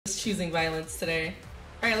choosing violence today.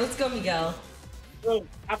 All right, let's go, Miguel. Well,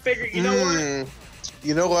 I figured, you know what?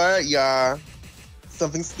 You know what? Yeah.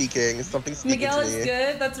 Something's speaking. Something's speaking Miguel to is me.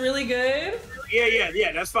 good. That's really good.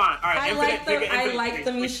 Yeah, that's fine. All right, I like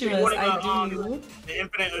the Mishimas. I do. The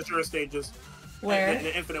infinite Azure stages. Where?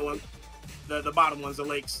 The infinite ones. The bottom ones, the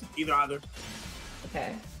lakes. Either.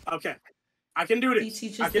 Okay. Okay. I can do this. He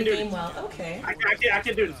teaches the game well. Okay. I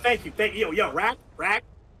can do this. Thank you. Yo, Rack.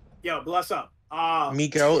 Yo, bless up.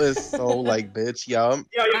 Miguel is so like, bitch. Yo.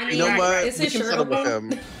 You know what? Is We his can shirt settle with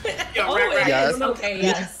open? him. Yo, Rack. Yes. Okay,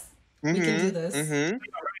 yes. We can do this.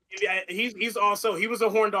 He's also, he was a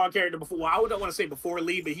horn dog character before. Well, I don't want to say before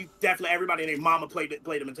Lee, but he definitely, everybody named Mama played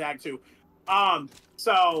him in tag too.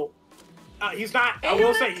 So he's not. I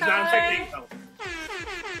will say he's not in Tekken 8 though.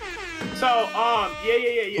 So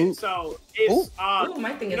yeah. So it's oh,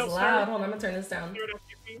 my thing is loud. Hold on, I'm gonna turn this down.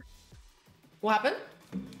 What happened?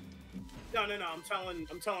 No. I'm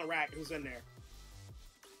telling Rack who's in there.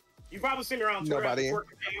 You've probably seen her around Twitter. Nobody.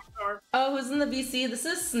 Oh, who's in the VC? This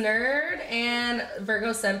is Snurd and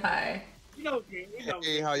Virgo Senpai. You know.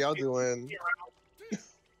 Hey, how y'all doing?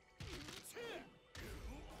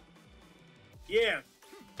 Yeah.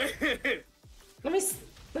 Let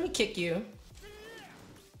me kick you.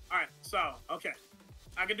 All right. So okay,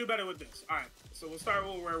 I can do better with this. All right. So we'll start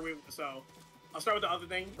with where we. So I'll start with the other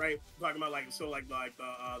thing, right? Talking about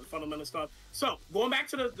the fundamental stuff. So going back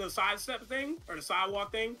to the sidestep thing or the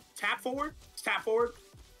sidewalk thing, tap forward.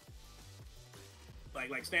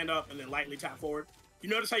 Like stand up and then lightly tap forward. You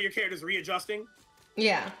notice how your character's readjusting?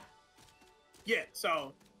 Yeah. Yeah.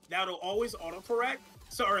 So that'll always autocorrect.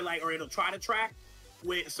 So or it'll try to track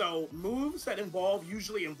with moves that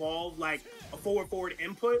usually involve like a forward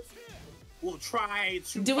input. Will try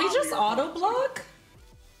to. Do we just auto block?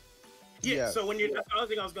 Yeah, so when you're, that's the other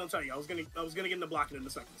thing I was gonna tell you. I was gonna get into blocking in a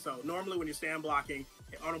second. So normally when you stand blocking,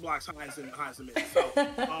 it auto blocks highs and mids. So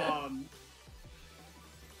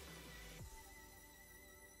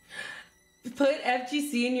put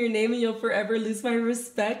FGC in your name and you'll forever lose my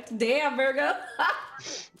respect. Damn, Virgo.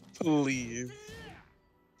 Please.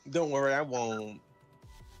 Don't worry, I won't.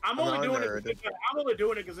 I'm only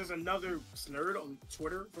doing it because there's another Snurd on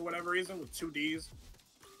Twitter for whatever reason with 2 Ds.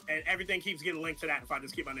 And everything keeps getting linked to that if I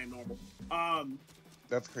just keep my name normal.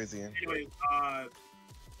 That's crazy. Anyway,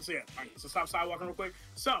 so yeah, all right, so stop sidewalking real quick.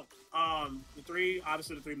 So, the three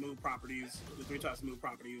move properties, the 3 types of move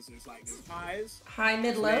properties is there's highs, high,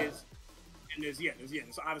 mid, low. And there's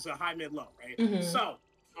obviously a high, mid, low, right? Mm-hmm. So,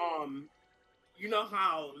 you know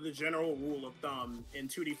how the general rule of thumb in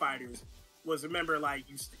 2D fighters was, remember,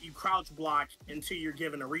 you crouch block until you're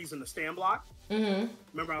given a reason to stand block. Mm-hmm.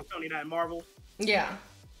 Remember I was telling you that in Marvel? Yeah.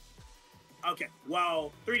 Okay,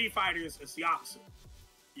 well, 3D fighters, it's the opposite.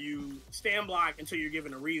 You stand block until you're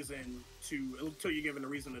given a reason to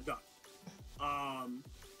duck.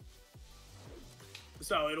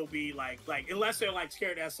 So it'll be like unless they're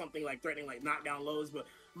scared as something threatening knockdown lows, but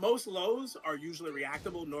most lows are usually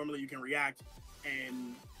reactable. Normally you can react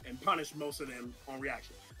and punish most of them on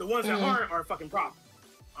reaction. The ones that aren't are a fucking problem.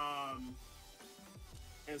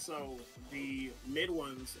 And so the mid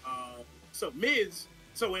ones, so mids.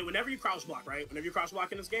 So whenever you crouch block, right? Whenever you crouch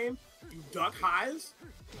block in this game, you duck highs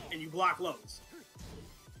and you block lows.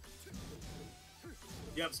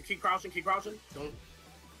 Yep. So keep crouching. Don't.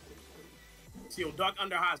 So you'll duck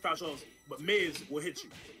under highs, crouch lows, but mids will hit you.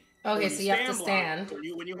 Okay, so you have to stand.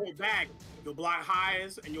 When you hold back, you'll block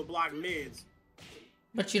highs and you'll block mids.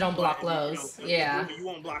 But you don't block lows. Yeah. You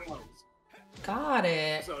won't block lows. Got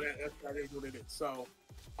it. So that is what it is. So,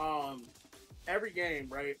 every game,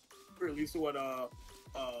 right? Or at least what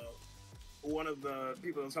one of the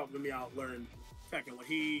people that's helping me out learn Tekken, what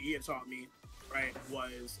he had taught me, right,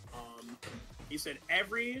 was he said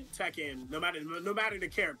every Tekken, no matter the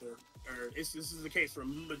character, or this is the case for a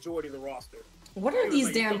majority of the roster. What are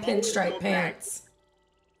these damn pinstripe pants?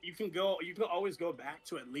 You can always go back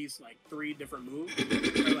to at least 3 different moves, or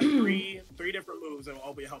three different moves that will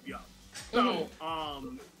always help you out. So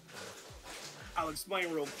I'll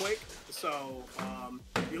explain real quick. So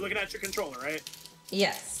you're looking at your controller, right?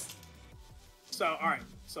 Yes. So all right.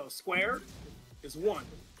 So square is 1.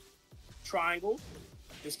 Triangle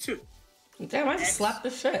is 2. Damn, I just slapped the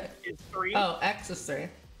shit. Is 3. Oh, X is 3.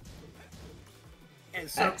 And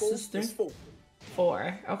circle is 4.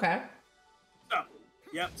 4. Okay. So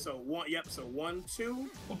yep. So 1. Yep. So 1, 2,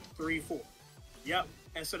 3, 4. Yep.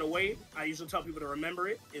 And so the way I usually tell people to remember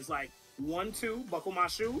it is 1, 2, buckle my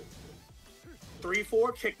shoe. 3,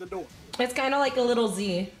 4, kick the door. It's kind of like a little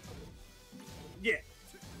Z. Yeah.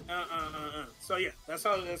 So yeah, that's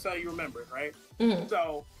how you remember it, right? Mm-hmm.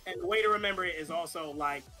 So, and the way to remember it is also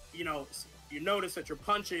you notice that your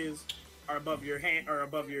punches are above your hand, or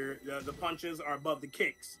above your the punches are above the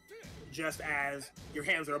kicks, just as your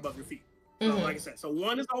hands are above your feet. So like I said, so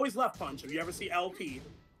one is always left punch. If you ever see LP,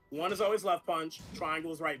 one is always left punch,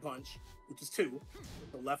 triangle is right punch, which is 2.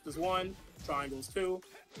 So left is 1, triangle is 2,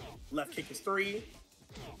 left kick is 3.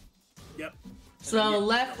 Yep. So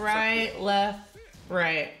left, right, left,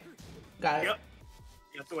 right. Got it. Yep.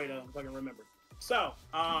 That's the way to fucking remember. So,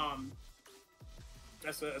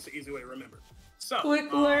 that's an easy way to remember. So,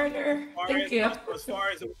 quick learner. Thank you. As far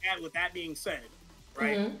as with that being said,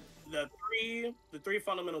 right? The three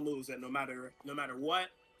fundamental moves that no matter what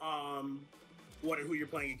or who you're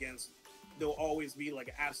playing against, they'll always be like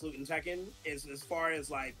an absolute in Tekken. Is as far as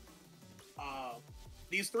like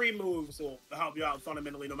these 3 moves will help you out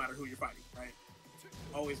fundamentally no matter who you're fighting, right?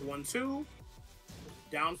 Always 1-2,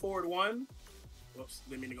 down forward 1. Whoops,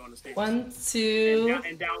 didn't mean to go on the stage. 1, 2,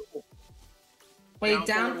 and down 4. Wait,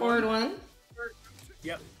 down forward 1.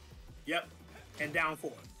 Yep, and down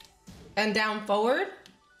 4. And down forward.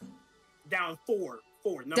 Down 4.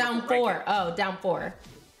 Down 4. Right, oh, down 4.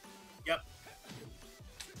 Yep.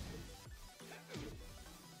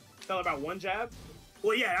 Tell about 1 jab.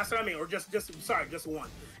 Well, yeah, that's what I mean. Or just 1.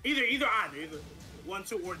 Either 1,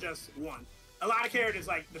 2, or just 1. A lot of characters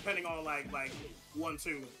like depending on like 1,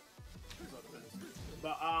 2.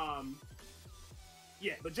 But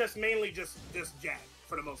yeah, but just mainly just jab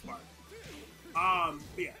for the most part.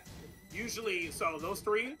 Yeah, usually so those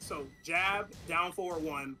 3. So jab, down forward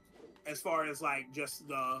 1. As far as like just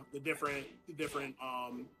the different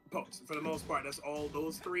pokes, for the most part, that's all.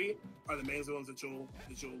 Those 3 are the main ones that you'll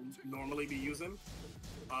normally be using.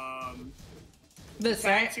 The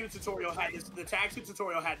Tag 2 tutorial had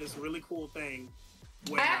this really cool thing.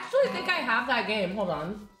 Where, I actually think I have that game. Hold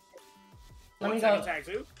on. Let me go. Tag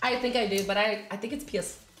 2? I think I do, but I think it's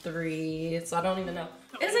PS3, so I don't even know.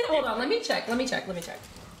 Is it? Hold on. Let me check.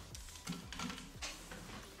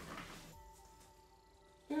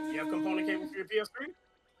 You have component cable for your PS3?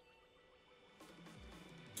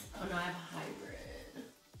 Oh no, I have a hybrid.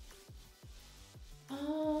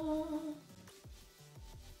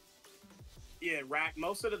 Yeah, rack.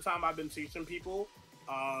 Most of the time I've been teaching people,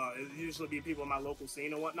 it usually be people in my local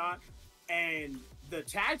scene and whatnot. And the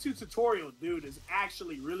Tag 2 tutorial, dude, is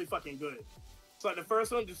actually really fucking good. So like, the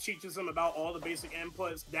first one just teaches them about all the basic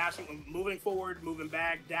inputs, dashing, moving forward, moving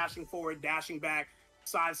back, dashing forward, dashing back,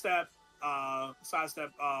 sidestep,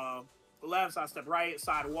 left, sidestep right,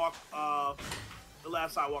 sidewalk, the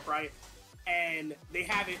left, sidewalk right. And they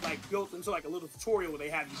have it like built into like a little tutorial where they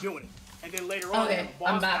have you doing it. And then later on, okay,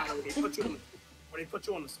 boss battle, where they put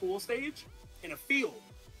you on the school stage in a field.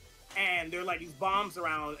 And there are like these bombs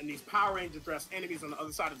around and these Power Ranger dressed enemies on the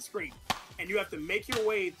other side of the screen. And you have to make your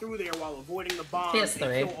way through there while avoiding the bombs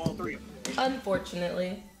PS3. and kill all 3 of them.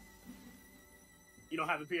 Unfortunately. You don't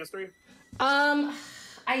have a PS3?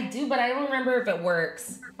 I do, but I don't remember if it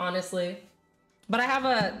works, honestly. But I have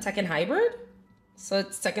a Tekken hybrid. So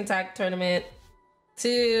it's Tekken Tag Tournament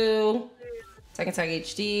 2, Tekken Tag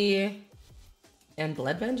HD, and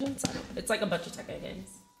Blood Vengeance. It's like a bunch of Tekken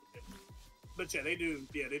games. But yeah, they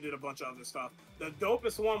did a bunch of other stuff. The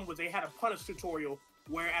dopest one was they had a punish tutorial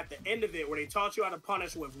where at the end of it, where they taught you how to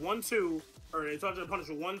punish with 1-2, or they taught you how to punish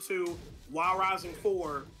with 1-2, while rising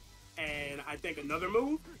 4, and I think another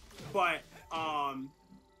move. But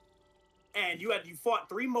and you fought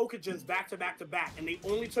 3 Mokujins back to back to back, and they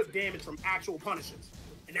only took damage from actual punishes.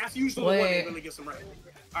 And that's usually the one that really gets them right.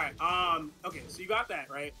 All right, okay, so you got that,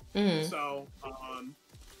 right? Mm-hmm.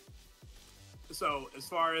 So as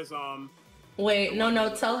far as wait,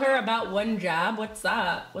 no, tell her about one jab. What's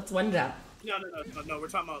that? What's one jab? No, we're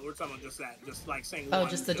talking about just that. Just like saying oh, one,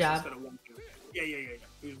 just the jab. Instead of 1, 2. Yeah.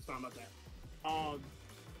 We were talking about that.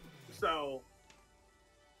 So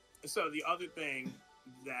the other thing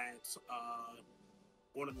that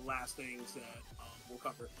one of the last things that we'll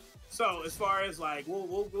cover. So as far as like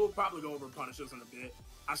we'll probably go over punishes in a bit.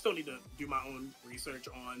 I still need to do my own research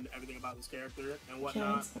on everything about this character and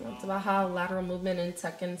whatnot. It's about how lateral movement in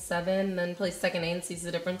Tekken 7, then plays Tekken 8 and sees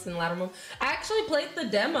the difference in lateral movement. I actually played the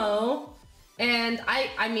demo, and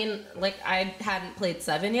I mean, like, I hadn't played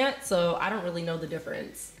 7 yet, so I don't really know the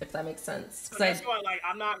difference, if that makes sense. So that's why, like,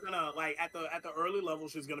 I'm not gonna, like, at the early level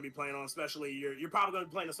she's gonna be playing on, especially you're probably gonna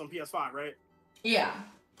be playing this on PS5, right? Yeah.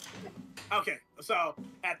 Okay, so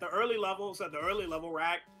at the early level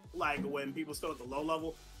rack, like when people still at the low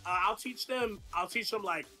level, I'll teach them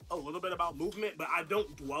like a little bit about movement, but I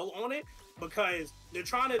don't dwell on it because they're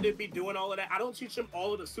trying to be doing all of that. I don't teach them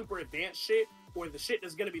all of the super advanced shit or the shit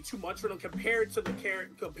that's gonna be too much for them compared to the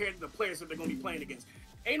players that they're gonna be playing against.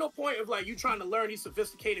 Ain't no point of like you trying to learn these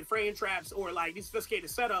sophisticated frame traps or like these sophisticated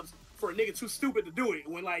setups for a nigga too stupid to do it.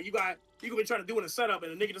 When like you could be trying to do it in a setup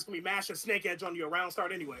and a nigga just gonna be mashing snake edge on you around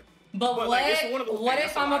start anyway. But what? Like, it's one of those What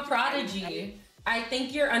things. if I'm a prodigy? I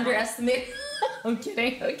think you're underestimating. I'm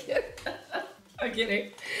kidding. I'm kidding. I'm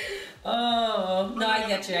kidding. Oh no, I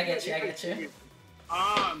get you. I get you. I get you.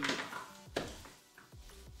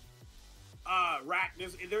 Rack.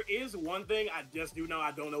 There is one thing I just do know.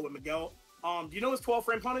 I don't know with Miguel. Do you know his 12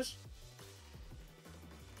 frame punish?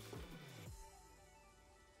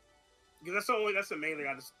 Because that's the main thing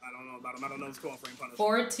I don't know about him. I don't know his 12 frame punish.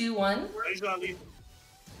 4, 2, 1. You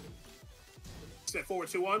said 4,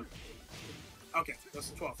 2, 1. Okay, that's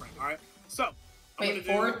the 12 frame. All right. So wait,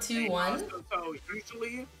 4, 2, 1.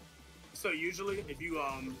 So usually, if you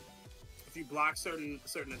block certain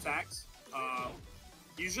attacks,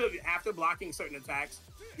 usually after blocking certain attacks,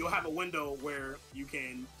 you'll have a window where you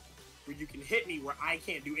can hit me where I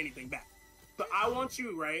can't do anything back. So I want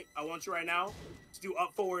you right now to do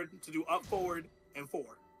up forward, and 4.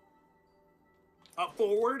 Up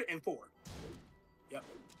forward and 4. Yep.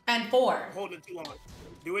 And 4. Holding it too long.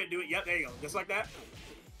 Do it. Yep, there you go. Just like that.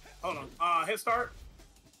 Hold on. Hit start.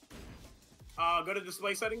 Go to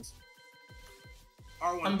display settings.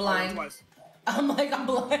 R1. I'm blind. R1 twice. I'm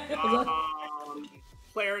blind.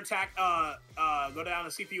 Player attack. Go down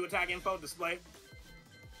to CPU attack info display.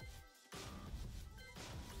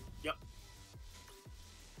 Yep.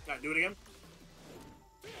 All right, do it again.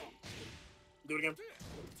 Do it again.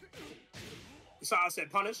 You saw I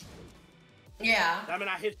said punish. Yeah. I mean,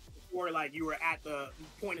 I hit before like you were at the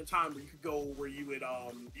point in time where you could go where you would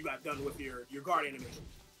you got done with your guard animation,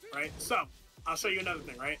 right? So I'll show you another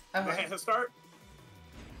thing, right? Okay. Go ahead, hit start.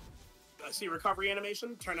 See recovery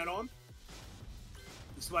animation. Turn it on.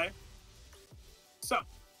 Display. So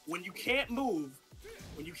when you can't move,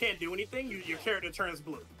 when you can't do anything, your character turns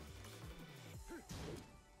blue.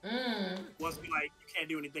 Once you can't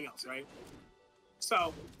do anything else, right?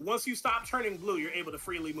 So once you stop turning blue, you're able to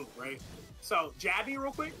freely move, right? So jab me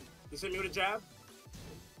real quick. Just hit me with a jab.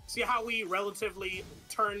 See how we relatively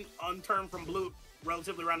unturn from blue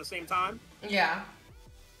relatively around the same time? Yeah.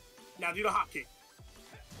 Now do the hop kick.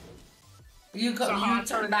 You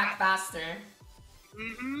turn back faster.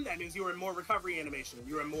 That means you were in more recovery animation.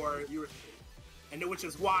 And which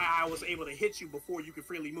is why I was able to hit you before you could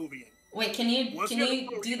freely move again. Wait, can you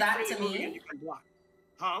do that to me? Again, you can block.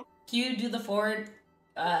 Huh? Can you do the forward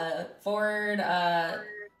up 4?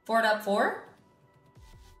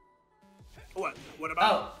 What? What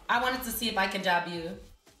about? Oh, I wanted to see if I can jab you.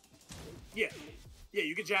 Yeah,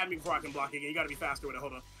 you can jab me before I can block again. You gotta be faster with it.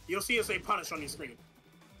 Hold on. You'll see it say punish on your screen.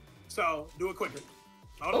 So do it quicker.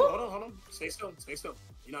 Hold on. Stay still.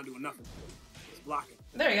 You're not doing nothing. Just blocking.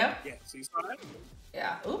 There you go. Yeah, so you saw that?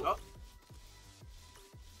 Yeah. Ooh. Oh.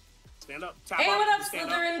 Stand up. Tap hey, up. what up,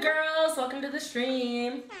 Slytherin girls? Welcome to the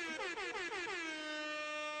stream.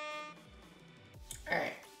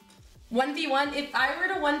 Alright. 1v1. If I were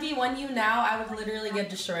to 1v1 you now, I would literally get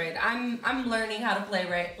destroyed. I'm learning how to play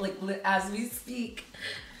right as we speak.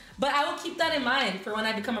 But I will keep that in mind for when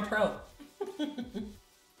I become a pro.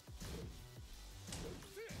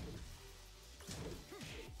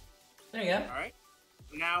 There you go. Alright.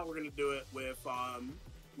 Now we're gonna do it with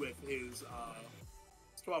his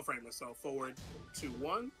 12 framer. So forward 2,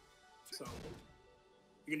 1. So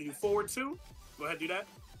you're gonna do forward 2. Go ahead, do that.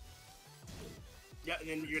 Yeah, and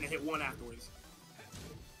then you're gonna hit 1 afterwards.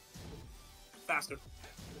 Faster.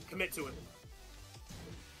 Commit to it.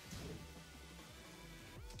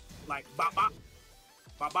 Like bop bop.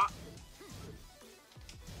 Bop bop.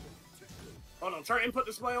 Hold on, turn input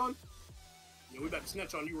display on. Yeah, we about to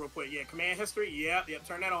snitch on you real quick. Yeah, command history. Yep,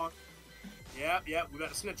 turn that on. Yep, we about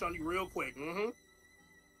to snitch on you real quick.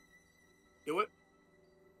 Do it.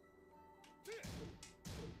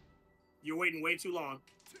 You're waiting way too long.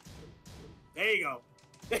 There you go.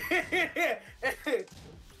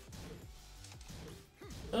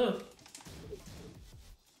 Ugh.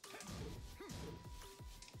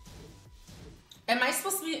 Am I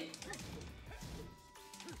supposed to be...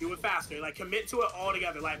 Do it faster. Like, commit to it all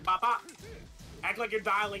together. Like, pop, pop. Act like you're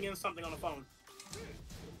dialing in something on the phone.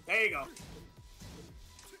 There you go.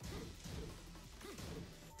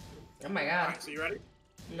 Oh my god. Alright, so you ready?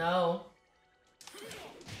 No.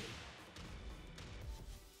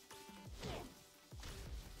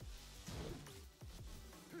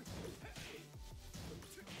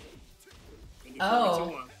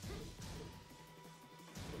 Oh.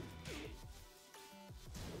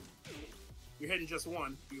 You're hitting just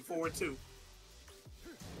 1. You forward 2.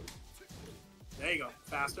 There you go.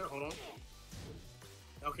 Faster. Hold on.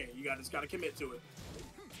 Okay, you just gotta commit to it.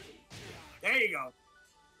 There you go.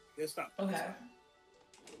 Good stuff. Okay.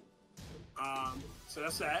 So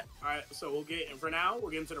that's that. All right. So we'll get, and for now,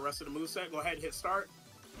 we'll get into the rest of the moveset. Go ahead and hit start.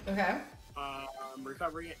 Okay.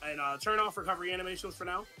 Recovery and turn off recovery animations for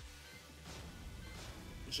now.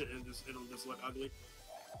 It'll just look ugly.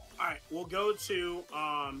 All right. We'll go to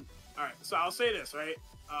all right. So I'll say this, right?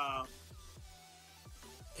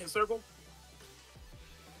 Hit circle.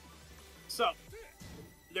 So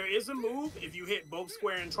there is a move if you hit both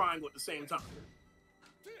square and triangle at the same time.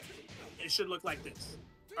 It should look like this.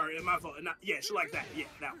 Or in my fault. Not, yeah, it should like that. Yeah,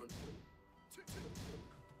 that one.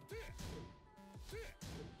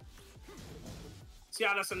 See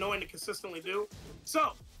how that's annoying to consistently do?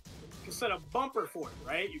 So, you can set a bumper for it,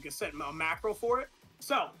 right? You can set a macro for it.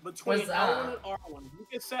 So, between L1 and R1, you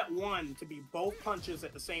can set one to be both punches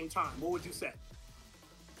at the same time. What would you set?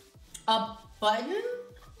 A button?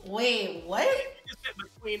 Wait, what? You can set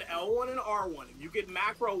between L1 and R1. If you could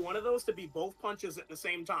macro one of those to be both punches at the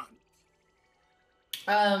same time.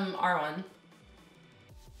 R1.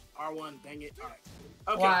 R1, dang it. All right.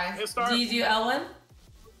 Okay, why? Hit start. Do you do L1?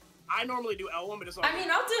 I normally do L1, but it's all I mean,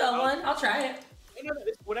 I'll do L1. I'll try it.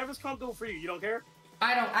 Whatever's comfortable for you. You don't care?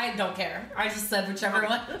 I don't care. I just said whichever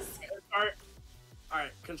one. All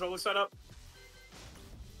right. Controller setup.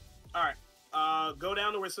 All right. Go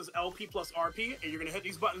down to where it says LP plus RP, and you're gonna hit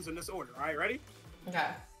these buttons in this order. All right, ready? Okay.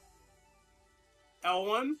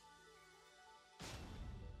 L1.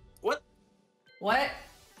 What? What?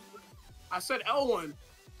 I said L1.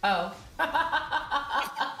 Oh.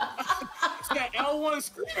 It's that L1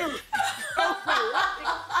 square.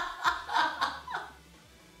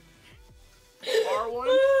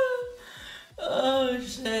 R1. Oh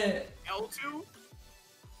shit. L2.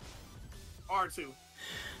 R2.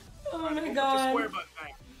 Oh right, my put god. the square button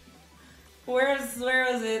back. Where is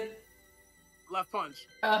it? Left punch.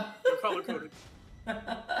 Oh. You're color coded.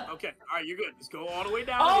 Okay. All right, you're good. Just go all the way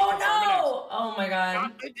down. Oh no! Oh my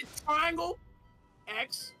god. Triangle,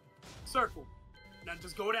 X, circle. Now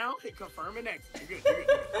just go down, hit confirm and X. You're good.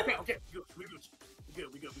 You're good. Okay. Good. We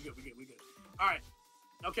good. We good. All right.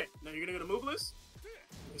 Okay. Now you're gonna go to move list.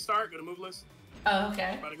 Start. Go to move list. Oh,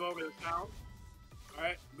 okay. About to go over this now. All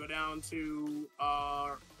right. Go down to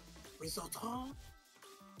Risotto.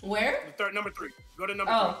 Where? Number 3. Go to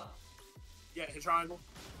number 3. Yeah. Hit triangle.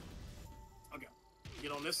 Okay.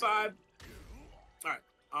 Get on this side. All right.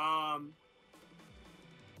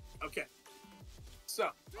 Okay.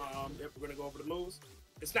 So, if we're gonna go over the moves,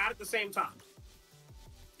 it's not at the same time.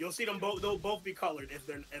 You'll see them both; they'll both be colored if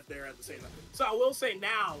they're at the same time. So I will say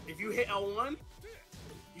now, if you hit L1,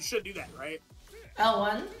 you should do that, right?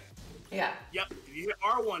 L1. Yeah. Yep. If you hit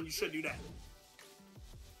R1, you should do that.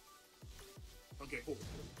 Okay, cool.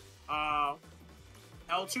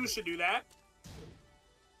 L2 should do that.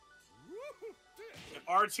 And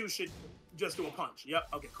R2 should just do a punch. Yep.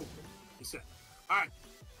 Okay, cool. You set. All right.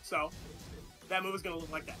 So that move is gonna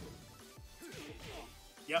look like that.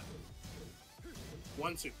 Yep.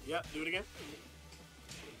 1, 2. Yep. Do it again.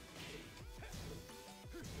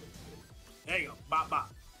 There you go. Bop,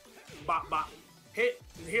 bop. Bop, bop. Hit.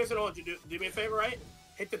 Here's what I want you to do. Do me a favor, right?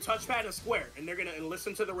 Hit the touchpad and square, and they're gonna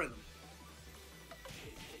listen to the rhythm.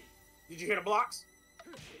 Did you hear the blocks?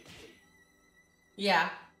 Yeah.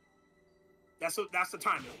 That's the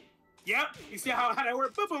timer. Yep. You see how that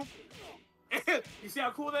works? Boom, boom. You see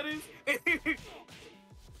how cool that is?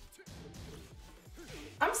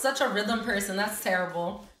 I'm such a rhythm person. That's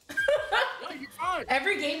terrible. No, you're fine.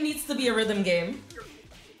 Every game needs to be a rhythm game.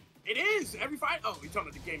 It is. Every fight. Oh, you're talking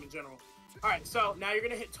about the game in general. All right, so now you're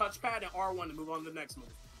going to hit touchpad and R1 to move on to the next move.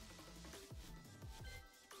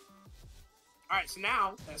 All right, so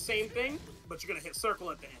now, that same thing, but you're going to hit circle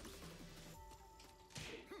at the end.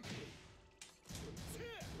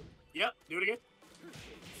 Yep, do it again.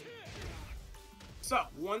 So,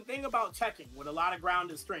 one thing about Tekken, with a lot of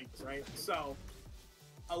grounded strings, right? So,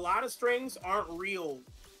 a lot of strings aren't real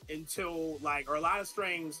until, like, or a lot of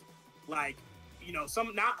strings, like, you know,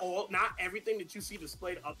 not everything that you see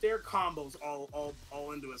displayed up there combos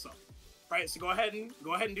all into itself. Right? So go ahead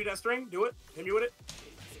and do that string. Do it. Hit me with it.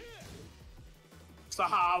 So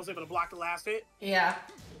how I was able to block the last hit? Yeah.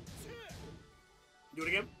 Do it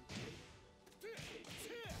again.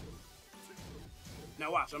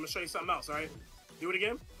 Now watch, I'm gonna show you something else, alright? Do it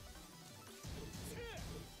again.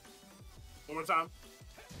 One more time.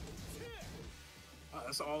 Oh,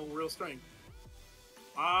 that's all real string.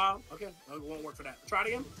 Okay, it won't work for that. Try it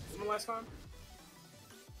again. One last time.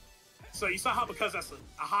 So you saw how because that's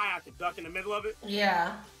a high, I could duck in the middle of it?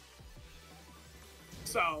 Yeah.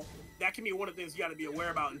 So that can be one of the things you gotta be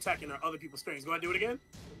aware about in Tekken or other people's strings. Go ahead, do it again.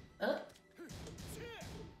 Do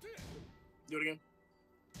it again.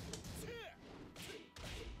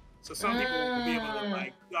 So some people will be able to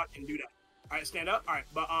like duck and do that. All right, stand up. All right,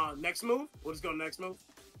 but next move. We'll just go to the next move.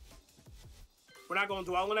 We're not going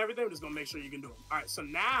to dwell on everything. We're just going to make sure you can do them. All right, so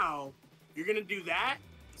now you're going to do that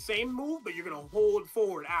same move, but you're going to hold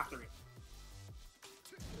forward after it.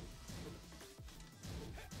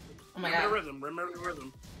 Oh my Remember god. the rhythm. Remember the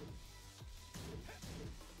rhythm.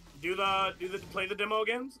 Play the demo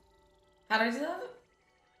again. How do I do that?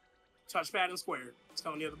 Touchpad and square. It's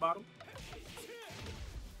telling you at the bottom.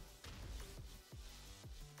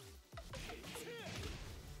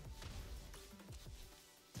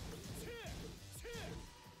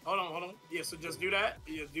 Hold on. Yeah, so just do that.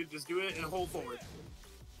 Yeah, just do it and hold forward.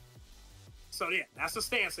 So yeah, that's the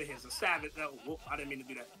stance of his. A savage. I didn't mean to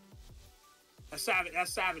do that. That's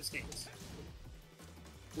savage stance.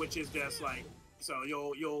 Which is just like, so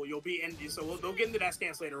you'll be in. So we'll get into that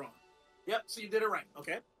stance later on. Yep. So you did it right.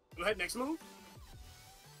 Okay. Go ahead. Next move.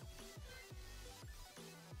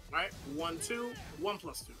 All right. 1, 2, 1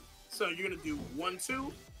 plus 2. So you're gonna do 1,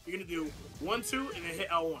 2. You're gonna do 1, 2, and then hit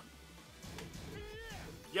L1.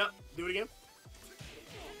 Yep. Do it again.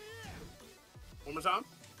 One more time.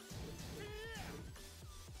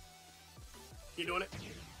 Keep doing it.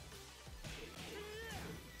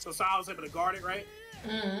 So I was able to guard it, right?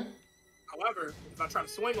 Mm-hmm. However, if I try to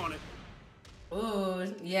swing on it.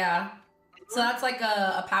 Ooh, yeah. So that's like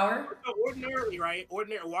a power? So ordinarily, right?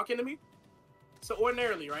 Walk into me. So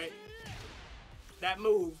ordinarily, right? That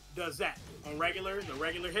move does that. On regular, the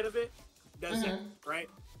regular hit of it does that, right?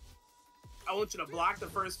 I want you to block the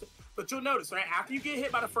first, but you'll notice, right? After you get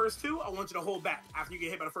hit by the first two, I want you to hold back after you get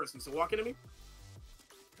hit by the first two. So walk into me.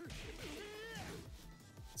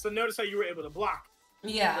 So notice how you were able to block.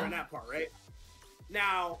 Yeah. During that part, right?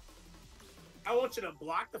 Now, I want you to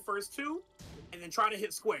block the first two and then try to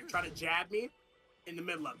hit square. Try to jab me in the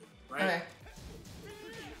middle of it, right? Okay.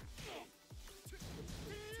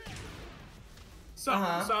 So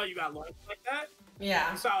you saw you got launched like that.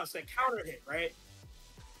 Yeah. You saw it's a counter hit, right?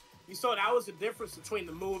 You saw that was the difference between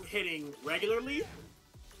the move hitting regularly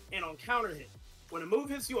and on counter hit. When a move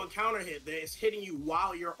hits you on counter hit, it's hitting you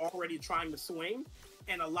while you're already trying to swing.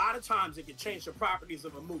 And a lot of times it can change the properties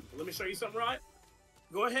of a move. Let me show you something, right?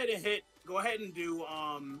 Go ahead and do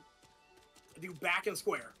back and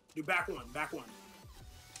square. Do back one.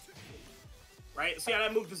 Right? See how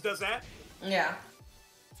that move just does that? Yeah.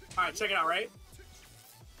 All right, check it out, right?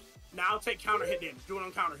 Now take counter hit damage. Do it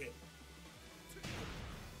on counter hit.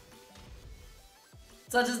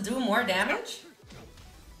 So just do more damage?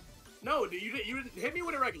 No, you didn't hit me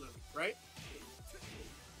with it regularly, right?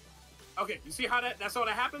 Okay, you see how that's all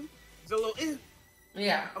that happened? It's a little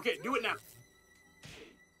Yeah. Okay, do it now.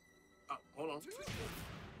 Oh, hold on.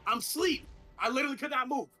 I'm asleep. I literally could not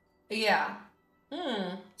move. Yeah.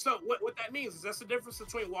 So what that means is that's the difference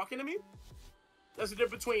between walking to me. That's the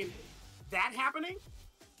difference between that happening.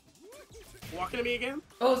 Walking to me again.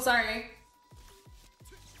 Oh, sorry.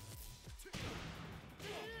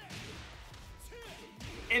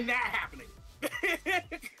 And that happening.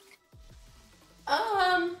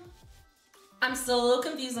 I'm still a little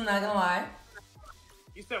confused, I'm not gonna lie.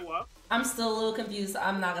 You said what? I'm still a little confused,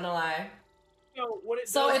 I'm not gonna lie.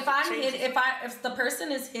 So if the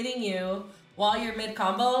person is hitting you while you're mid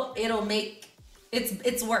combo, it'll make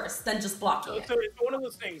it's worse than just blocking it. So it's one of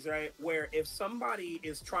those things, right, where if somebody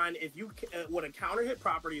is trying, what a counter hit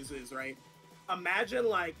properties is, right? Imagine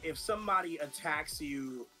like if somebody attacks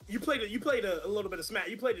you. You played a little bit of Smash.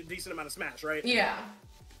 You played a decent amount of Smash, right? Yeah.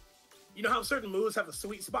 You know how certain moves have a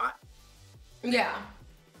sweet spot? Yeah.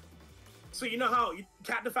 So you know how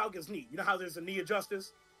Captain Falcon's knee. You know how there's a knee of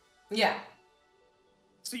justice? Yeah.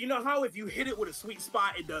 So you know how if you hit it with a sweet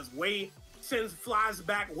spot, it flies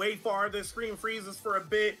back way farther, screen freezes for a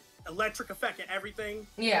bit, electric effect and everything.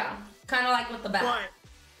 Yeah. Kind of like with the bat.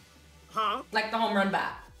 Like the home run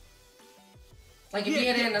bat. Like if you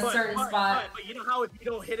hit it in a certain spot. But you know how if you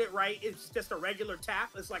don't hit it right, it's just a regular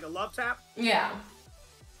tap. It's like a love tap. Yeah.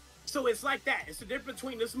 So it's like that. It's the difference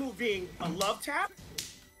between this move being a love tap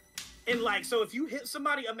and like, so if you hit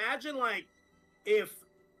somebody, imagine like if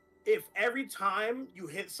every time you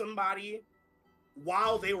hit somebody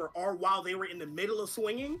while they were in the middle of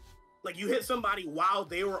swinging, like you hit somebody while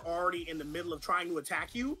they were already in the middle of trying to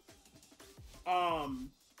attack you.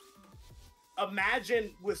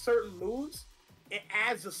 Imagine with certain moves, it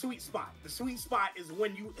adds a sweet spot. The sweet spot is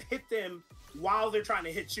when you hit them while they're trying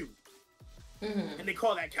to hit you. And they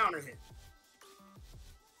call that counter hit.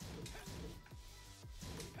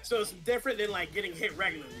 So it's different than like getting hit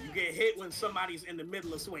regularly. You get hit when somebody's in the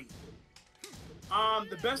middle of swinging.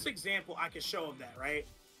 The best example I can show of that, right?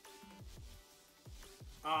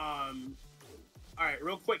 All right,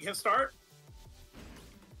 real quick, hit start.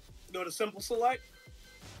 Go to simple select.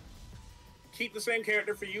 keep the same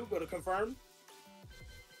character for you. Go to confirm.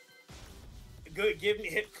 Good. Give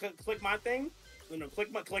me click my thing. No,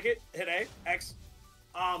 click it. Hit A X.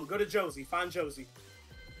 Go to Josie. Find Josie.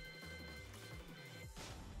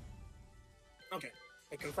 Okay.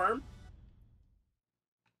 Hit confirm.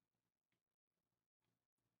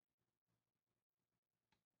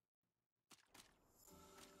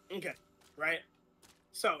 Okay. Right.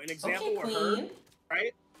 So an example with her,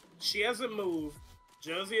 right? She has a move.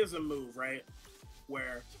 Josie has a move, right?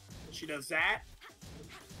 Where she does that,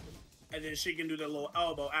 and then she can do the little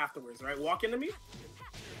elbow afterwards, right? Walk into me.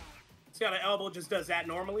 See how the elbow just does that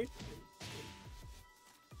normally?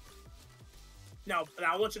 Now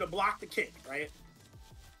I want you to block the kick, right?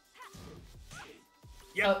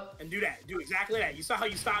 Yep, and do that. Do exactly that. You saw how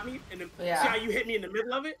you stopped me? And then see how you hit me in the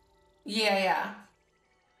middle of it? Yeah.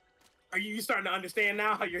 Are you starting to understand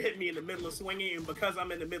now how you're hitting me in the middle of swinging? And because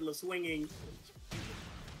I'm in the middle of swinging...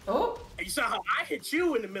 Oh. And you saw how I hit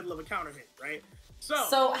you in the middle of a counter hit, right? So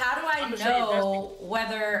how do I know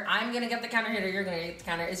whether I'm going to get the counter hit or you're going to get the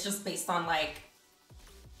counter? It's just based on, like,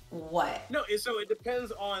 what? No, so it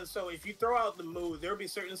depends on... So if you throw out the move, there'll be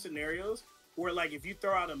certain scenarios where, like, if you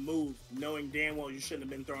throw out a move, knowing damn well you shouldn't have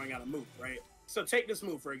been throwing out a move, right? So take this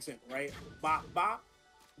move, for example, right? Bop, bop.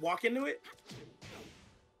 Walk into it.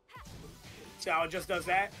 See how it just does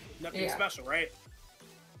that? Nothing special, right?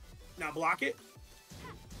 Now block it.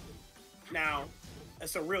 Now,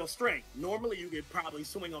 it's a real strength. Normally, you could probably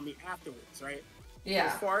swing on me afterwards, right? Yeah.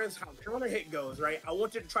 As far as how counter hit goes, right? I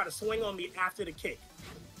want you to try to swing on me after the kick.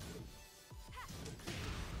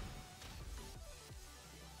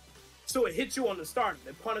 So it hits you on the start.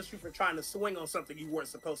 They punish you for trying to swing on something you weren't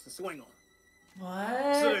supposed to swing on.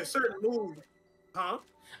 What? So there's certain moves. Huh?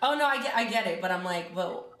 Oh, no, I get it. But I'm like,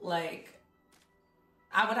 well, like...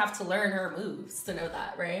 I would have to learn her moves to know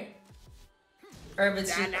that, right? Or if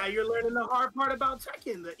it's now you're learning the hard part about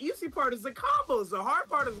Tekken. The easy part is the combos. The hard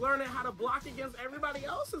part is learning how to block against everybody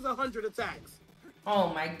else's 100 attacks. Oh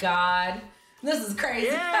my god. This is crazy.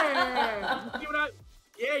 Yeah.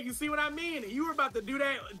 You see what I mean? You were about to do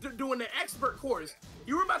that, doing the expert course.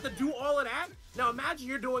 You were about to do all of that. Now imagine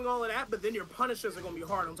you're doing all of that, but then your punishers are going to be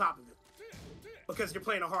hard on top of it. Because you're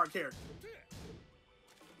playing a hard character.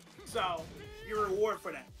 So... your reward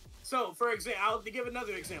for that. So, for example, I'll give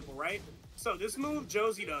another example, right? So this move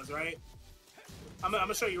Josie does, right? I'm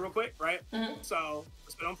gonna show you real quick, right? So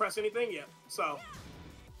don't press anything yet. So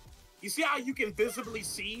you see how you can visibly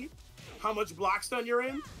see how much block stun you're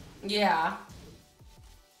in? Yeah.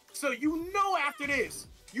 So you know after this,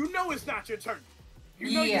 you know it's not your turn.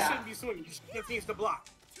 You know you shouldn't be swinging. You just needs to block.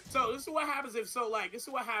 So this is what happens this is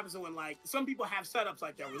what happens when, like, some people have setups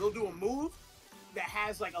like that where they'll do a move that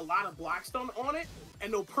has, like, a lot of block stun on it,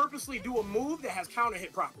 and they'll purposely do a move that has counter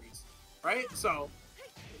hit properties, right? So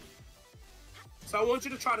I want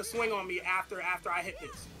you to try to swing on me after I hit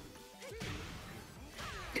this.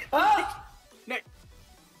 Oh! Next.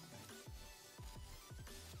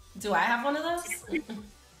 Do I have one of those?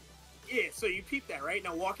 Yeah, so you peep that, right?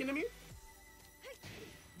 Now walk into me.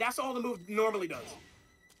 That's all the move normally does.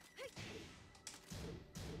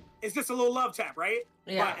 It's just a little love tap, right?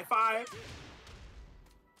 Yeah. But if I...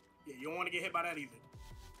 yeah, you don't want to get hit by that either.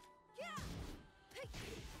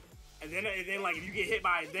 And then like, if you get hit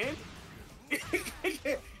by it then,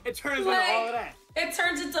 it turns into all of that. It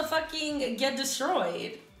turns into fucking get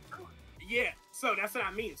destroyed. Yeah, so that's what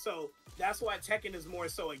I mean. So that's why Tekken is more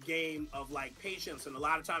so a game of, like, patience, and a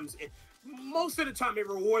lot of times, most of the time, it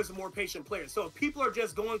rewards the more patient players. So if people are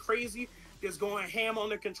just going crazy, just going ham on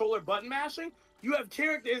their controller, button mashing, you have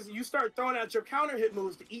characters, you start throwing out your counter hit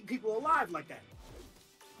moves to eat people alive like that.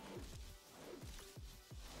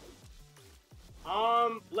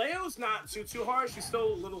 Leo's not too hard. She's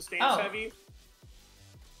still a little stance heavy.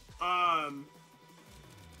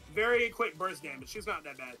 Very quick burst damage. She's not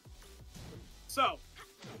that bad. So,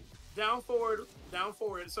 down forward.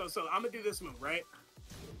 So I'm gonna do this move, right?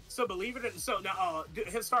 So believe it or so now,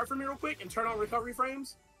 hit start for me real quick and turn on recovery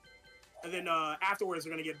frames, and then afterwards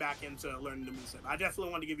we're gonna get back into learning the moveset. I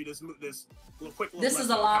definitely want to give you this little quick. This is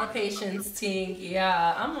a lot of patience, Tink.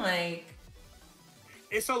 Yeah, I'm like.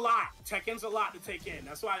 It's a lot. Tekken's a lot to take in.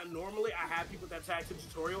 That's why normally I have people that tag to the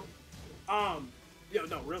tutorial. No,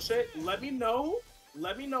 real shit. Let me know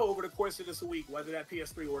over the course of this week whether that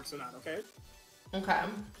PS3 works or not, okay? Okay.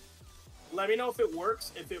 Let me know if it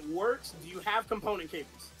works. If it works, do you have component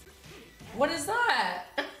cables? What is that?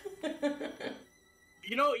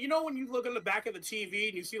 You know when you look in the back of the TV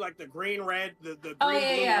and you see, like, the green, red, the green, blue,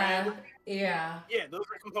 red? Yeah. Yeah, those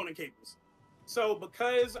are component cables. So,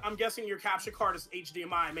 because I'm guessing your capture card is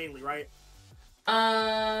HDMI mainly, right?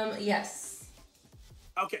 Yes.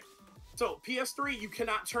 Okay. So PS3, you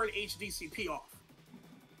cannot turn HDCP off.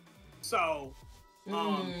 So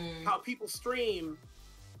how people stream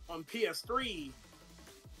on PS3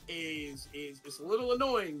 is it's a little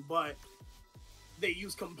annoying, but they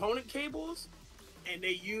use component cables, and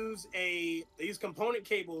they use a component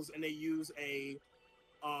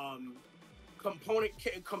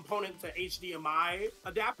component to HDMI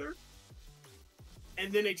adapter,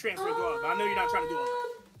 and then they transfer it to us. I know you're not trying to do all that.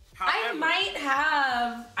 However,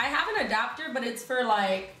 I have an adapter, but it's for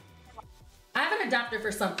like, I have an adapter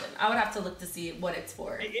for something. I would have to look to see what it's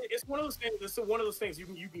for. It's one of those things. It's one of those things you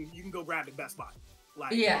can go grab at Best Buy,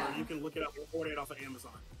 like, yeah. Or you can look it up and order it off of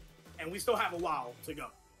Amazon. And we still have a while to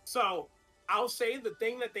go. So I'll say the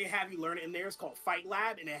thing that they have you learn in there is called Fight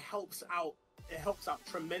Lab, and it helps out. It helps out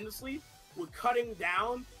tremendously with cutting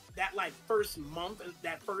down that first month of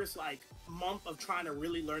trying to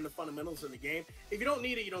really learn the fundamentals of the game. If you don't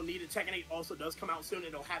need it, you don't need it. Tekken 8 also does come out soon.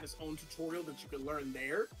 It'll have its own tutorial that you can learn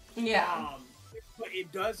there. Yeah. But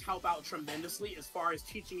it does help out tremendously as far as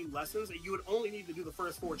teaching you lessons. And you would only need to do the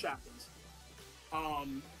first 4 chapters.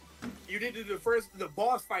 You did do the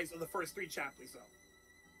boss fights of the first 3 chapters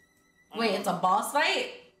though. Wait, it's a boss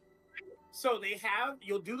fight? So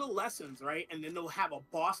you'll do the lessons, right? And then they'll have a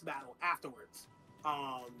boss battle afterwards.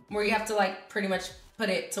 Where you have to pretty much put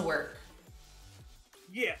it to work.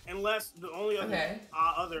 Yeah, unless the only other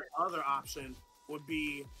other option would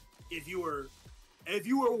be if you were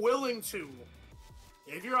willing to,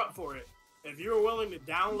 if you're up for it, if you were willing to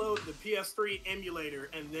download the PS3 emulator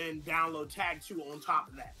and then download Tag 2 on top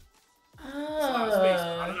of that.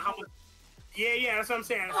 Oh. I don't know how much. Yeah, that's what I'm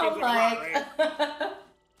saying. It seems like a lot, right?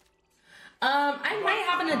 I might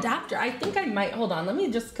have an adapter. I think I might. Hold on, let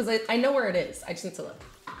me just, because I know where it is. I just need to look.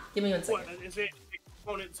 Give me 1 second. What, is it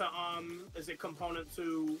component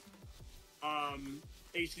to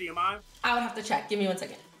HDMI? I would have to check. Give me 1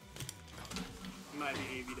 second. It might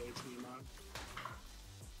be AV to HDMI.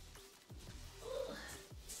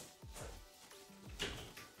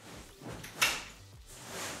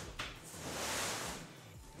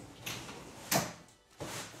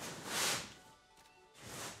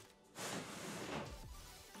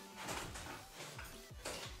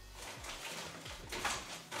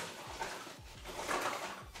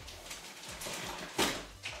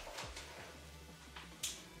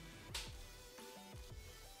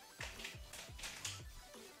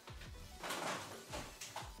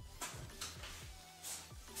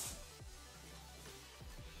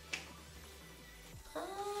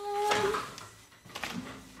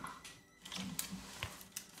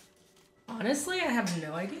 Honestly, I have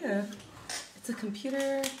no idea. It's a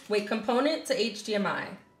computer. Wait, component to HDMI.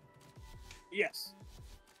 Yes.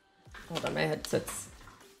 Hold on, my headset's.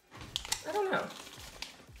 I don't know.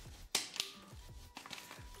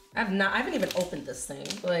 I haven't even opened this thing.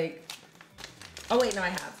 Oh wait, no, I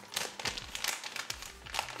have.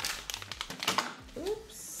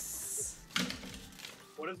 Oops.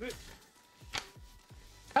 What is it?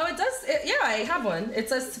 Oh, it does. Yeah, I have one. It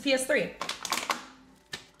says PS3.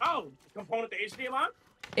 Oh, component to HDMI?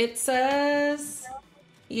 It says,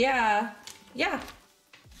 yeah.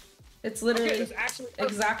 It's literally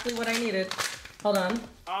exactly what I needed. Hold on.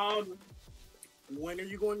 When are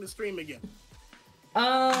you going to stream again?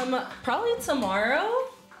 Probably tomorrow.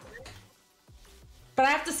 But I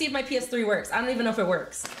have to see if my PS3 works. I don't even know if it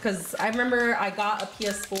works, because I remember I got a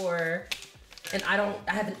PS4 and I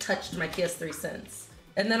haven't touched my PS3 since.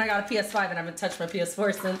 And then I got a PS5 and I haven't touched my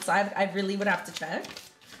PS4 since. So I really would have to check.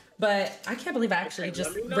 But I can't believe I actually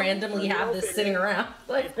just randomly have this sitting around.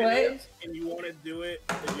 Like, what? And you want to do it,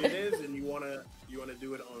 if it is, and you want to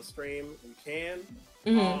do it on stream, you can.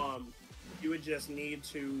 Mm-hmm. You would just need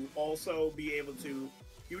to also be able to.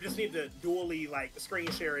 You would just need to dually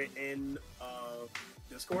screen share it in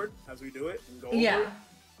Discord as we do it and go over it.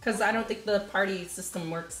 Because I don't think the party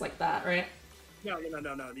system works like that, right? No.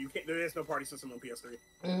 You can't. There is no party system on PS3.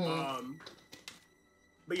 Mm-hmm.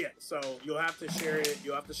 But yeah, so you'll have to share it.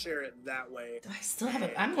 You'll have to share it that way. Do I still have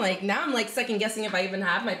it? I'm second guessing if I even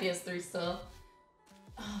have my PS3 still.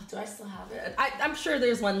 Oh, do I still have it? I'm sure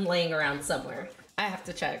there's one laying around somewhere. I have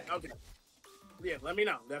to check. Okay. Yeah, let me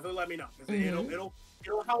know. Definitely let me know. Mm-hmm. It'll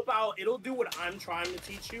help out. It'll do what I'm trying to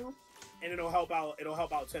teach you, and it'll help out. It'll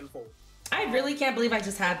help out tenfold. I really can't believe I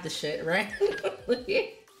just had this shit, right?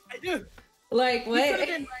 I do. Like, what?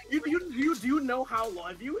 Do you know how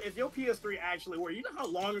long, if your PS3 actually worked, you know how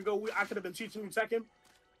long ago I could have been teaching you Tekken?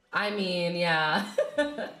 I mean, yeah.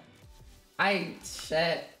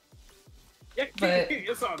 Shit. Yeah, but,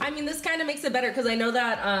 it's all good. I mean, this kind of makes it better, because I know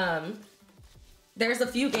that, there's a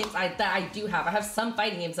few games that I do have. I have some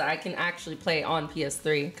fighting games that I can actually play on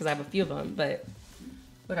PS3, because I have a few of them, but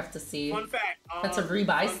We'd have to see. Fun fact. That's a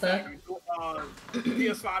rebuy stuff.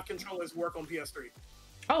 PS5 controllers work on PS3.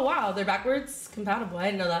 Oh wow, they're backwards compatible. I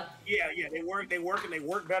didn't know that. Yeah, they work, and they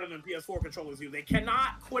work better than PS4 controllers do. They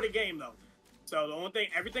cannot quit a game though. So the only thing,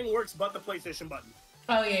 everything works but the PlayStation button.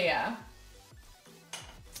 Oh yeah.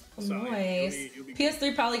 So, nice. It'll be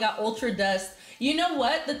PS3 probably got ultra dust. You know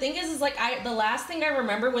what? The thing is like the last thing I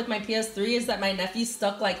remember with my PS3 is that my nephew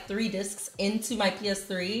stuck like 3 discs into my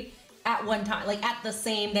PS3 at one time, like at the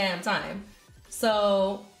same damn time.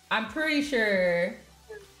 So I'm pretty sure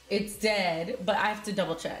it's dead, but I have to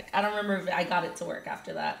double check. I don't remember if I got it to work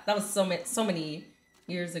after that. That was so many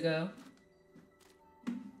years ago.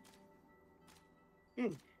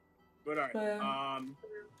 But all right.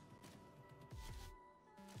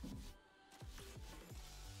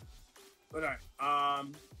 But all right.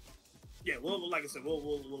 Yeah. We'll like I said, we'll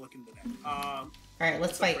look into that. All right.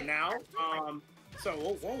 Let's fight for now. So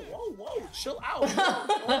whoa, chill out.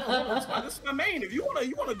 Hold on. This is my main. If you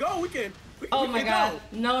wanna go, we can. Oh my god.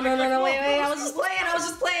 Go. No. Wait. I was just playing.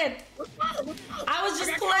 I was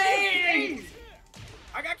just playing.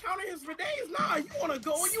 I got counted his for days. Nah, you wanna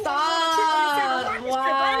go? You Stop. wanna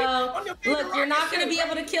Wow. Look, you're not gonna be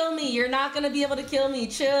able to kill me. You're not gonna be able to kill me.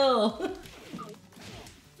 Chill.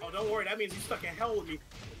 Oh, don't worry. That means you stuck in hell with me.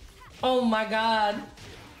 Oh my god.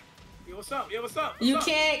 Yo, what's up? What's up? You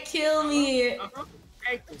can't kill me.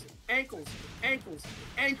 Ankles.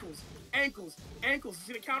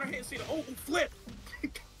 See the counter hit? See the flip.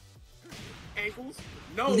 Ankles.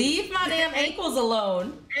 Nose. Leave my damn ankles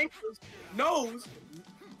alone. Ankles. Nose.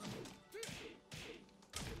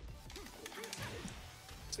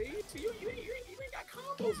 See, you ain't got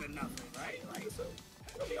combos or nothing, right? Like, so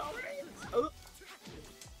it'll be all right.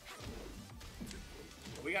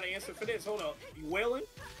 We got an answer for this. Hold up. You wailing?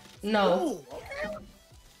 No. Ooh, okay.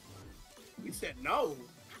 We said no.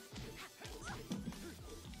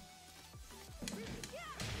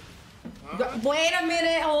 Wait a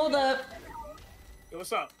minute. Hold up. Yo,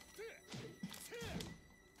 what's up?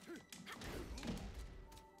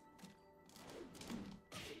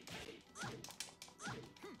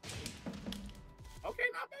 Okay,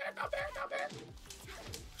 not bad.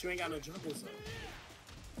 But you ain't got no juggles though.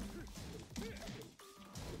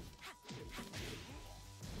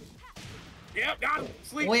 Yep, got him.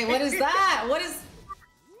 Sleep. Wait, what is that? What is...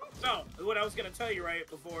 So, what I was going to tell you, right,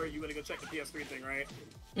 before you going to go check the PS3 thing, right?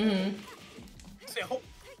 Mm-hmm. Say,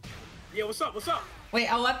 yeah, what's up? Wait,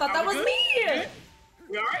 oh, I thought that was me.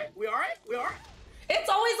 We all right? It's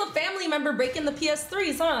always a family member breaking the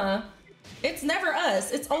PS3s, huh? It's never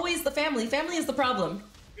us. It's always the family. Family is the problem.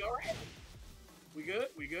 We all right? We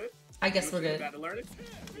good? I guess we're good. Got to learn it?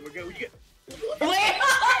 We're good. We good. Wait!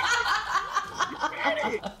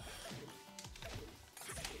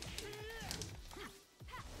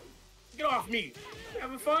 Get off me. You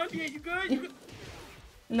having fun? Yeah, you good?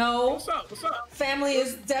 No. What's up? Family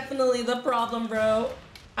is definitely the problem, bro.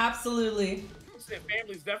 Absolutely. You said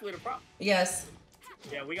family's definitely the problem. Yes.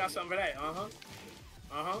 Yeah, we got something for that.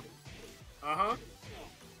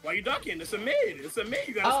 Why you ducking? It's a mid. You gotta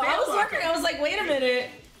stand I was block. working. I was like, wait a minute.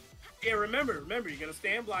 Yeah, remember, you gotta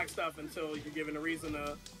stand block stuff until you're given a reason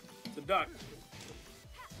to duck.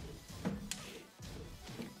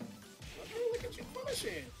 Okay, look at you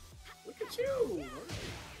punishing. Look at you.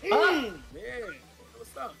 Yeah.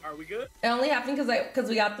 What's up? Are we good? It only happened because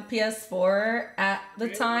we got the PS4 at the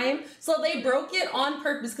time. So they broke it on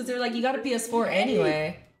purpose because they were like, you got a PS4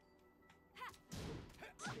 anyway.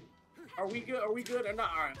 Are we good or not?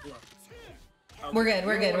 All right, look. We're good.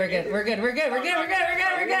 I'm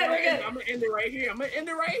gonna end it right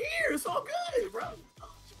here. It's all good, bro.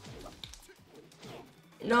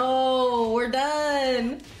 No, we're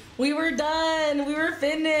done. We were done. We were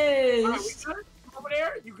finished. All right, we good? Over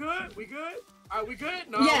there? You good? We good? All right, we good?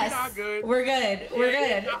 No, yes, we're not good. We're good. We're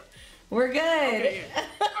good. We're good.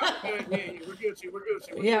 Okay, yeah. Right, good. Yeah, we're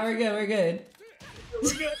good. Yeah, we're good. We're good.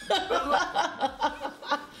 We're good.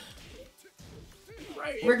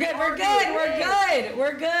 Right, we're good. We're good. We're good.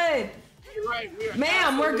 We're good. You're right. We are.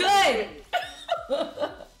 Ma'am, we're good.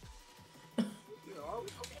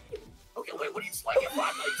 Okay, wait, what are you swinging for?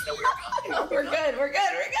 I thought you said we were good. We're good. We're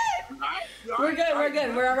good. We're good. We're good. We're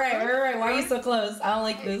good. We're all right. We're all right. Why are you so close? I don't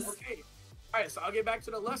like this. Okay. All right, so I'll get back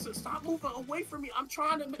to the lesson. Stop moving away from me. I'm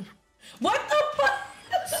trying to. What the fuck?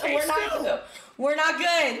 We're not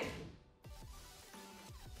good.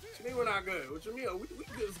 What you mean we're not good? What you mean? We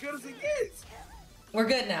good as good as it gets. We're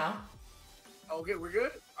good now. Okay, we're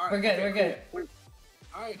good? All right. We're good. Okay, we're good.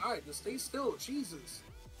 All right. Just stay still. Jesus.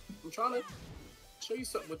 I'm trying to. show you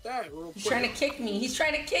something with that real quick. He's trying to kick me. He's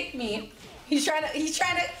trying to kick me. He's trying to.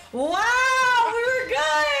 Wow, we were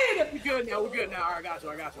good. We're good now. We're good now. All right,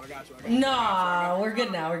 I got you. Nah, we're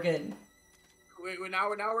good now. We're good. Wait, now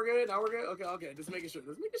we're good. Now we're good. Okay. Just making sure.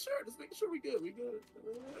 We good.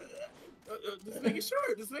 Just making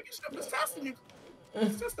sure. Just testing you.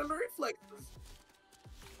 Just testing the reflexes.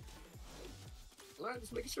 All right,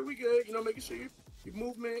 just making sure we good. You know, making sure your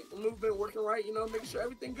movement working right. You know, making sure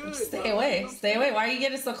everything good. Stay away. Stay away. Why are you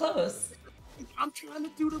getting so close? I'm trying to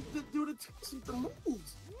do the test with the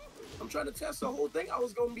moves. I'm trying to test the whole thing. I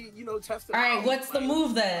was gonna be, testing. All right, what's the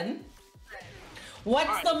move then?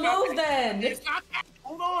 What's the move then? It's not that.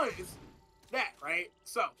 Hold on. It's that, right?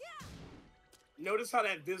 So, notice how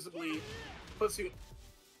that visibly puts you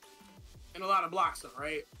in a lot of blocks, then,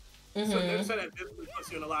 right? So notice how that visibly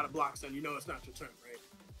puts you in a lot of blocks, then you know it's not your turn, right?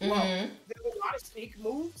 Well, there's a lot of sneak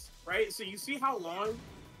moves, right? So you see how long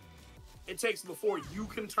it takes before you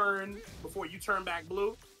turn back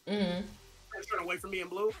blue? And turn away from me in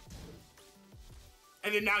blue?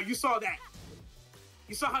 And then now you saw that.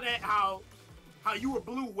 You saw how you were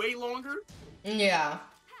blue way longer? Yeah.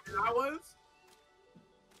 Than I was?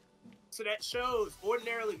 So that shows,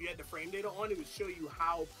 ordinarily, if you had the frame data on, it would show you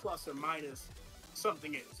how plus or minus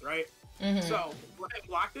something is, right? So, go ahead and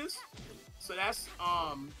block this. So that's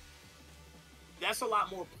a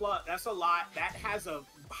lot more plus, that has a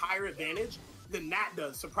higher advantage than that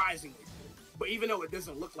does, surprisingly. But even though it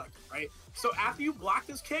doesn't look like it, right? So after you block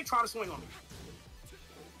this kick, try to swing on me.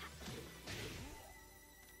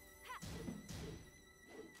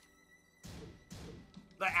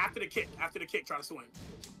 Like after the kick, try to swing.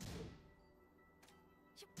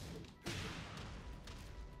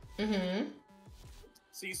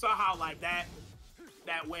 So you saw how like that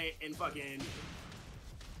went and fucking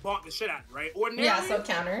bonked the shit out of it, right? Ordinarily, yeah, so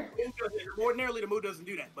counter. Ordinarily the move doesn't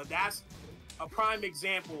do that, but that's a prime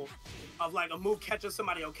example of like a move catching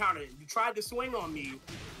somebody on counter. You tried to swing on me,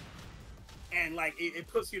 and like it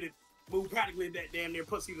puts you to move practically that damn near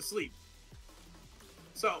puts you to sleep.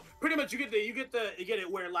 So pretty much you get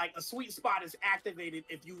it where like a sweet spot is activated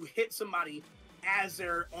if you hit somebody as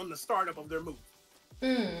they're on the startup of their move.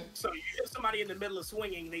 So you hit somebody in the middle of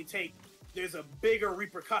swinging, there's a bigger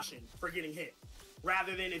repercussion for getting hit,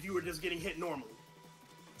 rather than if you were just getting hit normally.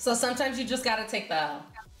 So sometimes you just gotta take the L,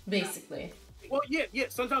 basically. Well, yeah.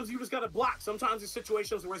 Sometimes you just gotta block. Sometimes there's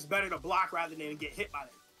situations where it's better to block rather than get hit by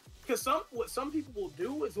that. Because what some people will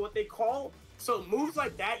do is what they call, so moves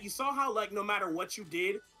like that, you saw how like no matter what you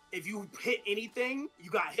did, if you hit anything, you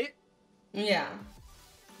got hit? Yeah.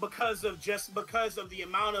 Because of the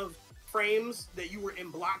amount of frames that you were in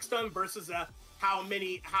block stun versus how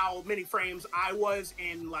many frames I was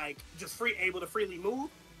in like just able to freely move.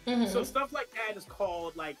 So stuff like that is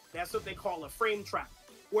called like, that's what they call a frame trap.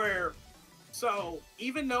 Where, so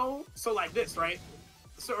even though, so like this, right?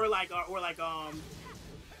 So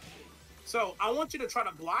so I want you to try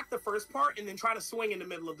to block the first part and then try to swing in the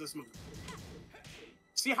middle of this move.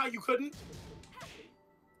 See how you couldn't?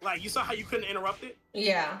 Like you saw how you couldn't interrupt it?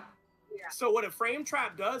 Yeah. So what a frame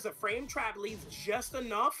trap does, a frame trap leaves just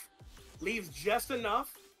enough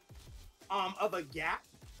of a gap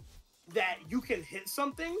that you can hit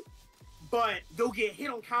something, but they'll get hit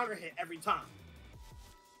on counter hit every time.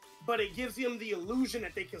 But it gives them the illusion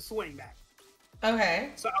that they can swing back.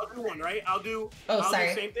 Okay. So I'll do one, right? I'll do the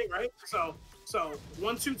same thing, right? So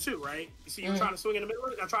 1, 2, 2, right? You see you're trying to swing in the middle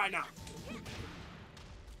of it? Now try it now.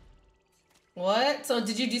 What? So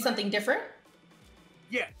did you do something different?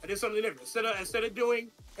 Yeah, I did something different.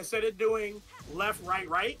 Instead of doing left,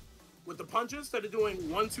 right with the punches, instead of doing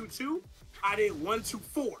 1, 2, 2, I did 1, 2,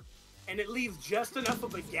 4. And it leaves just enough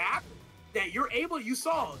of a gap that you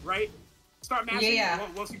saw, right? Start matching. Yeah.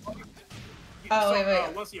 Once you block.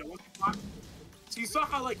 Wait. Once you block. So you saw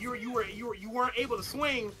how like you weren't able to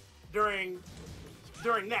swing during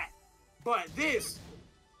that, but this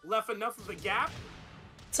left enough of a gap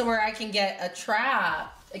to where I can get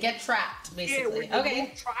trapped basically. Yeah,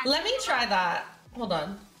 okay, let me try that. Hold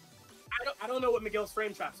on. I don't know what Miguel's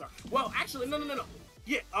frame traps are. Well, actually, no.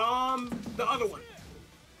 Yeah, the other one.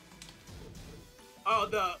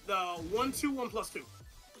 The 1, 2, 1 plus 2.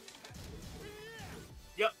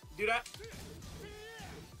 Yep, do that.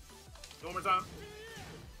 One more time.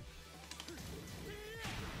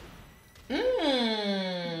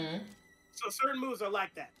 So certain moves are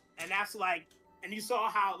like that. And that's like, and you saw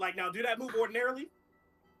how, like, now do that move ordinarily.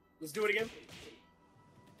 Let's do it again.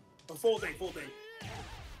 A full thing.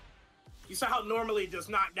 You saw how normally just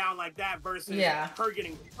knocked down like that versus her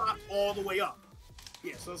getting popped all the way up.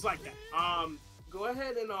 Yeah, so it's like that. Go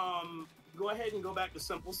ahead and go back to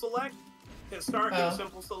simple select. Hit start, hit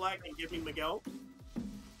simple select, and give me Miguel.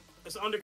 It's under